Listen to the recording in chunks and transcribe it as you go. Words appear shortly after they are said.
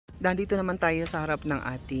nandito naman tayo sa harap ng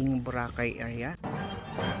ating Boracay area.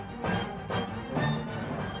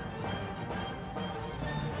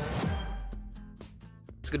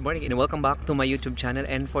 Good morning and welcome back to my YouTube channel.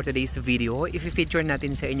 And for today's video, i-feature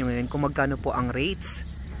natin sa inyo ngayon kung magkano po ang rates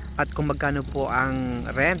at kung magkano po ang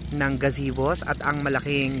rent ng gazebos at ang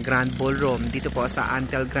malaking grand ballroom dito po sa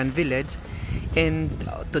Antel Grand Village. And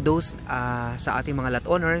to those sa ating mga lot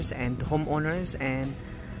owners and homeowners and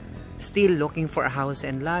still looking for a house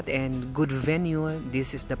and lot and good venue,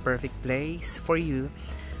 this is the perfect place for you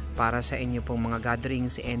para sa inyo pong mga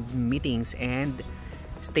gatherings and meetings. And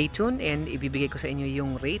stay tuned and ibibigay ko sa inyo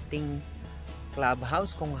yung rating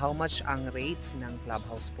Clubhouse, kung how much ang rates ng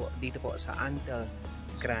Clubhouse po dito po sa Antel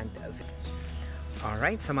Grand Village.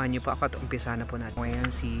 Alright, samahan nyo po ako at umpisa na po natin. Ngayon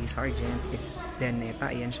si Sergeant is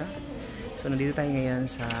Deneta, ayan siya. So nandito tayo ngayon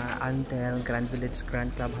sa Antel Grand Village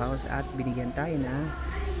Grand Clubhouse at binigyan tayo ng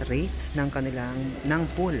rates ng kanilang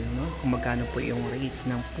pool, no? Kung magkano po yung rates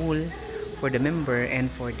ng pool for the member and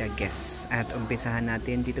for the guests. At umpisahan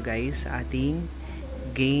natin dito guys sa ating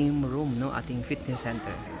game room, no, ating fitness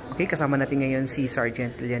center. Okay, kasama natin ngayon si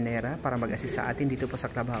Sergeant Llanera para mag-assist sa atin dito po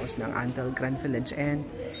sa Clubhouse ng Antel Grand Village. And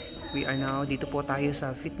we are now dito po tayo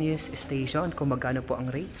sa fitness station kung magkano po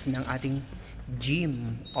ang rates ng ating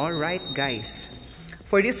gym. Alright guys,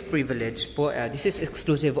 for this privilege po, this is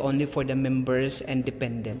exclusive only for the members and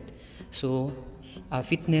dependent. So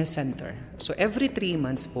fitness center, so every 3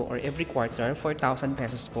 months po or every quarter 4,000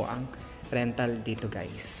 pesos po ang rental dito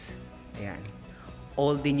guys. Ayan,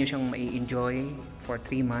 all din nyo siyang mai-enjoy for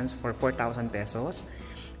 3 months for 4,000 pesos.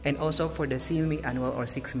 And also for the semi-annual or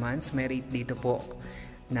 6 months, may rate dito po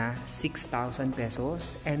na 6,000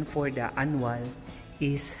 pesos. And for the annual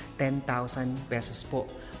is 10,000 pesos po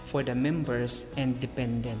for the members and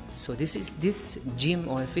dependents. So this gym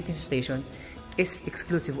or fitness station is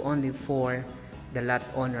exclusive only for the lot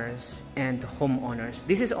owners and homeowners.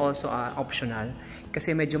 This is also optional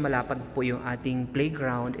kasi medyo malapad po yung ating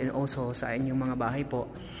playground, and also sa inyong mga bahay po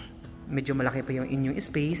medyo malaki pa yung inyong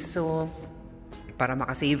space. So para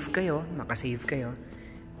makasave kayo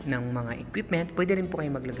ng mga equipment, pwede rin po kayo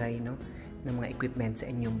maglagay, no, ng mga equipment sa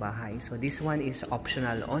inyong bahay. So this one is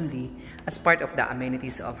optional only as part of the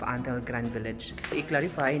amenities of Antel Grand Village.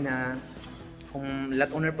 I-clarify na kung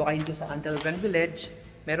lot owner po kayo dito sa Antel Grand Village,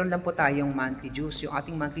 meron lang po tayong monthly dues. Yung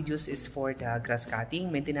ating monthly dues is for the grass cutting,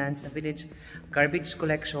 maintenance sa village, garbage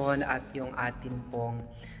collection, at yung ating pong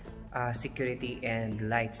security and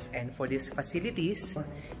lights. And for these facilities,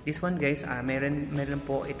 this one guys, meron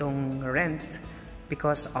po itong rent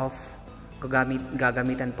because of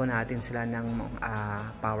gagamitan po natin sila ng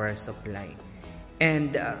power supply.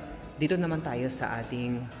 And dito naman tayo sa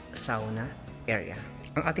ating sauna area.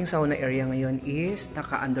 Ang ating sauna area ngayon is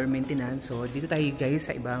naka-under maintenance. So dito tayo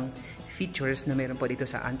guys sa ibang features na meron po dito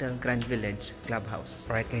sa Antel Grand Village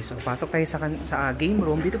Clubhouse. Alright guys, so pasok tayo sa game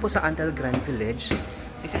room dito po sa Antel Grand Village.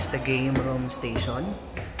 This is the game room station.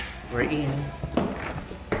 We're in.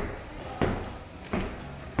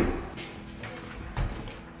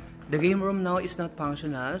 The game room now is not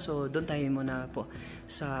functional. So doon tayo muna po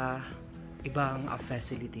sa ibang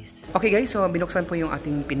facilities. Okay guys, so binuksan po yung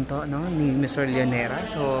ating pinto, no, ni Mr. Llanera.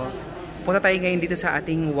 So punta tayo ngayon dito sa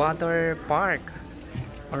ating water park.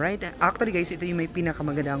 Alright, actually guys, ito yung may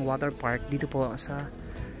pinakamagandang water park dito po sa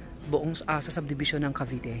buong sa subdivision ng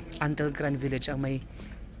Cavite. Antel Grand Village ang may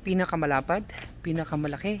pinakamalapad,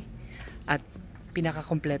 pinakamalaki at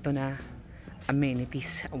pinakakompleto na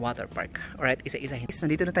amenities water park. Alright, isa-isa.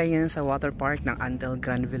 Nandito na tayo ngayon sa water park ng Antel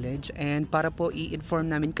Grand Village, and para po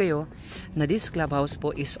i-inform namin kayo na this clubhouse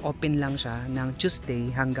po is open lang siya ng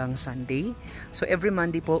Tuesday hanggang Sunday. So every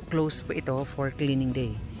Monday po close po ito for cleaning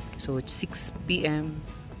day. So 6 PM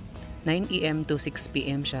 9 AM to 6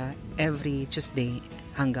 PM siya every Tuesday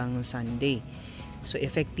hanggang Sunday. So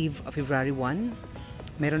effective February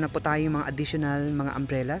 1, meron na po tayong mga additional mga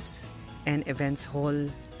umbrellas and events hall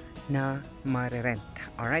na marerent.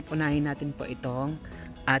 Alright, unahin natin po itong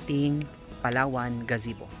ating Palawan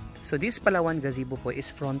gazebo. So this Palawan gazebo po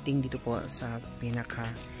is fronting dito po sa pinaka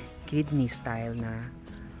kidney style na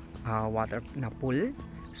water na pool.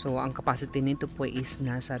 So ang capacity nito po is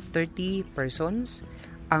nasa 30 persons.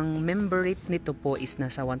 Ang member rate nito po is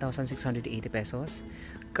nasa 1,680 pesos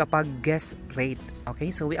kapag guest rate.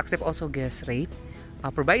 Okay, so we accept also guest rate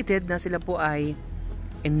provided na sila po ay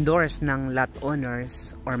endorse ng lot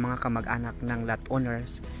owners or mga kamag-anak ng lot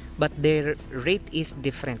owners, but their rate is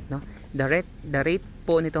different, no? The rate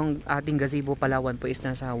po nitong ating gazebo Palawan po is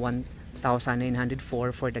nasa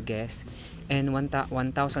 1,904 for the guest and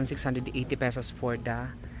 1,680 pesos for the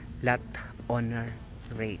lot owner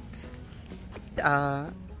rate.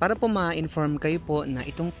 Para po ma-inform kayo po na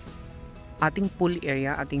itong ating pool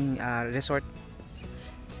area, ating resort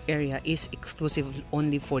area is exclusive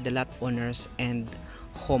only for the lot owners and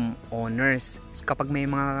homeowners. So, kapag may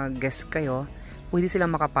mga guests kayo, pwede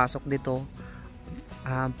silang makapasok dito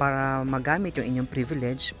para magamit yung inyong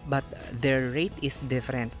privilege, but their rate is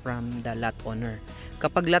different from the lot owner.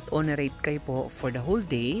 Kapag lot owner rate kayo po for the whole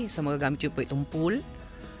day, so magagamit nyo po itong pool.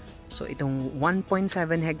 So itong 1.7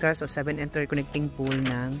 hectares o 7 interconnecting pool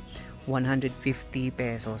ng 150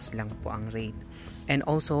 pesos lang po ang rate. And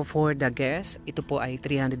also for the guests, ito po ay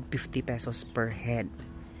 350 pesos per head.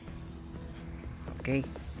 Okay.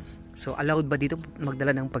 So allowed ba dito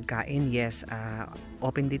magdala ng pagkain? Yes,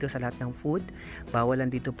 open dito sa lahat ng food. Bawalan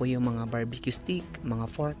dito po yung mga barbecue stick, mga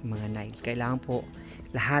fork, mga knives. Kailangan po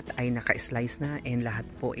lahat ay naka-slice na, and lahat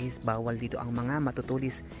po is bawal dito ang mga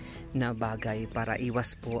matutulis na bagay para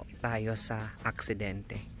iwas po tayo sa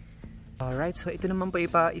aksidente. Alright, so ito naman po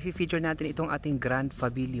i-feature natin itong ating Grand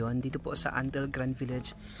Pavilion dito po sa Antel Grand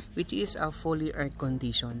Village, which is a fully air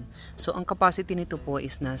conditioned. So ang capacity nito po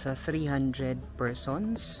is nasa 300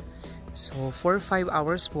 persons. So for 5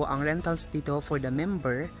 hours po ang rentals dito for the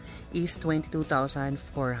member is 22,400.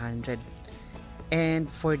 And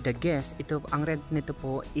for the guest, ito ang rent nito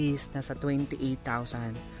po is nasa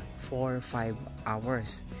 28,000 for 5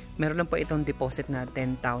 hours. Meron lang po itong deposit na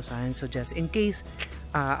 10,000. So just in case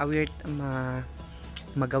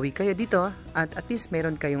magawi kayo dito, at least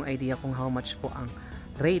meron kayong idea kung how much po ang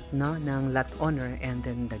rate, no, ng lot owner and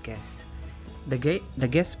then the guest. The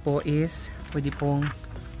guest po is pwede pong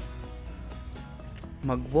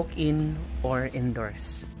mag walk-in or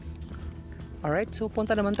indoors. Alright, so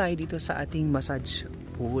punta naman tayo dito sa ating massage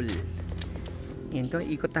pool. Yan to,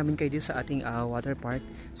 ikot namin kayo dito sa ating water park.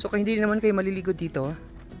 So kung hindi naman kayo maliligo dito,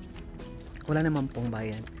 wala naman pong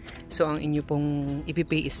bayan. So ang inyo pong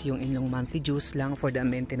ipipay is yung inyong monthly dues lang for the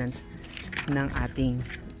maintenance ng ating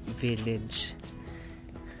village.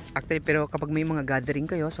 Actually, pero kapag may mga gathering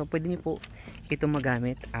kayo, so pwede nyo po ito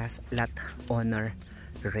magamit as lot owner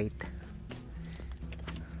rate.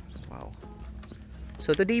 Wow.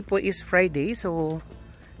 So today po is Friday, so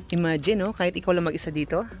imagine, no, kahit ikaw lang mag-isa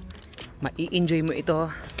dito, mai-enjoy mo ito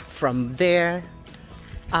from there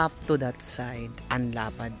up to that side,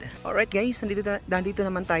 unlapad. Alright guys, nandito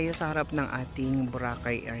naman tayo sa harap ng ating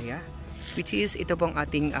Boracay area, which is ito pong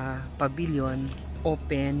ating pavilion,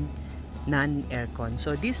 open, non-aircon.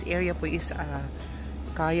 So this area po is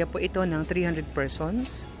kaya po ito ng 300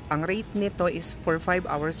 persons. Ang rate nito is for 5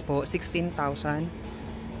 hours po 16,000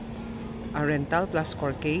 rental plus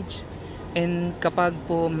corkage. And kapag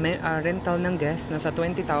po rental ng guest, nasa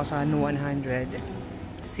 20,160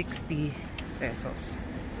 pesos.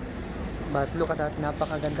 But look at that,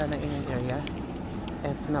 napakaganda ng inyong area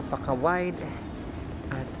at napaka-wide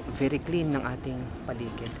at very clean ng ating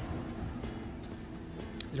paligid.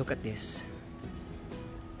 Look at this.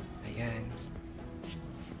 Ayan.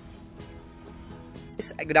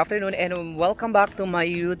 Good afternoon and welcome back to my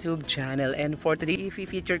YouTube channel. And for today,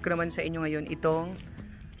 i-feature ko naman sa inyo ngayon itong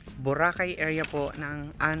Boracay area po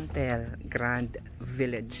ng Antel Grand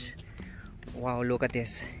Village. Wow, look at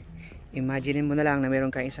this. Imagine mo na lang na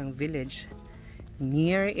meron kang isang village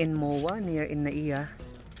near in MOA, near in Naiya.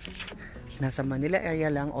 Nasa Manila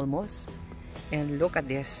area lang almost. And look at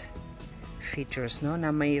this features, no?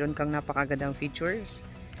 Na mayroon kang napakagandang features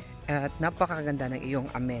at napakaganda ng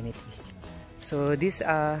iyong amenities. So this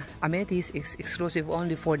amenities is exclusive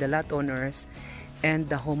only for the lot owners and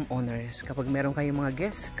the homeowners. Kapag meron kayong mga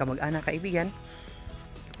guests, kamag-anak, kaibigan,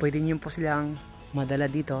 pwede niyo po silang madala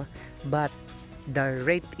dito, but the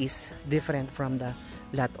rate is different from the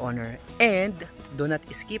lot owner. And do not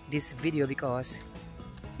skip this video because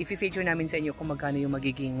i-feature namin sa inyo kung magkano yung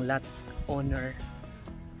magiging lot owner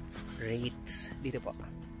rates dito po.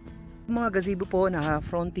 Mga gazebo po na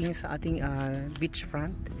fronting sa ating beach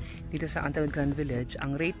front dito sa Antel Grand Village.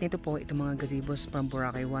 Ang rate nito po, itong mga gazebos from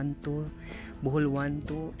Boracay 1, 2, Bohol 1,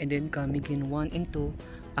 2, and then Camiguin 1 and 2.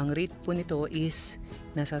 Ang rate po nito is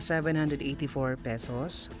nasa 784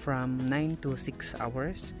 pesos from 9 to 6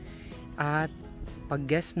 hours. At pag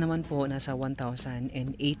guest naman po, nasa 1,008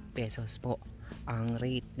 pesos po ang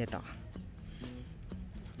rate nito.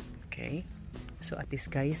 Okay. So at least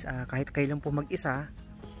guys, kahit kayo lang po mag-isa,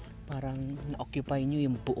 parang na-occupy nyo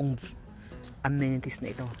yung buong amenities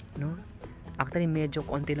na ito, no? Actually medyo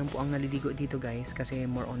konti lang po ang naliligo dito guys, kasi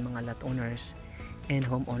more on mga lot owners and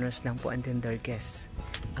homeowners lang po and then their guests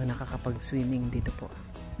ang nakakapag-swimming dito po.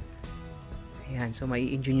 Ayan, so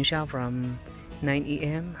mai-enjoy nyo siya from 9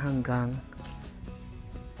 AM hanggang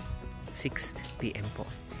 6 PM po.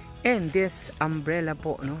 And this umbrella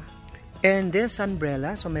po, no? And this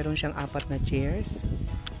umbrella, so meron siyang 4 na chairs.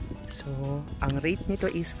 So, ang rate nito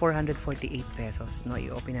is 448 pesos. No,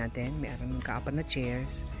 i-open natin. Mayroon kaapat na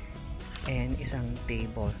chairs and isang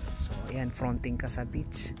table. So, ayan, fronting ka sa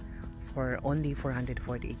beach for only 448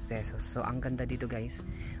 pesos. So, ang ganda dito guys.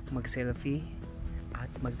 Mag-selfie at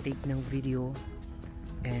mag-take ng video.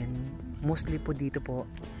 And mostly po dito po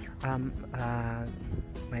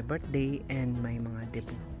my birthday and my mga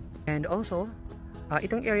debut. And also,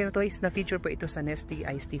 itong area na to is na-feature po ito sa Nesty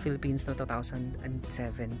Ice Tea Philippines no 2017.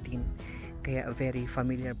 Kaya very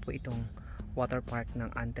familiar po itong water park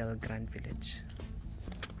ng Antel Grand Village.